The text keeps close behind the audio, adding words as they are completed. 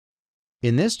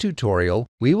In this tutorial,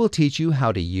 we will teach you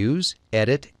how to use,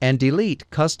 edit, and delete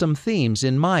custom themes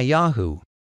in My Yahoo.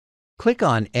 Click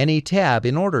on any tab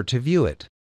in order to view it.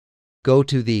 Go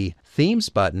to the Themes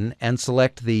button and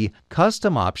select the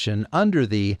Custom option under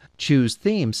the Choose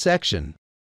Theme section.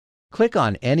 Click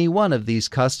on any one of these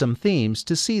custom themes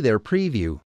to see their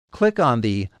preview. Click on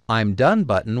the I'm Done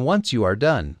button once you are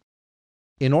done.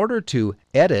 In order to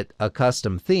edit a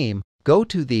custom theme, go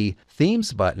to the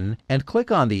Themes button and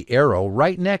click on the arrow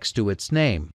right next to its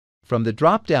name. From the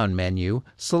drop-down menu,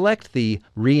 select the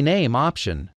Rename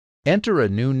option. Enter a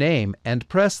new name and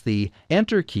press the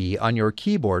Enter key on your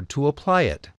keyboard to apply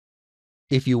it.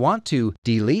 If you want to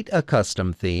delete a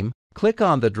custom theme, click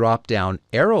on the drop-down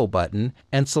arrow button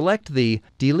and select the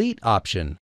Delete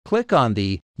option. Click on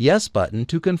the Yes button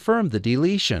to confirm the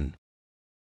deletion.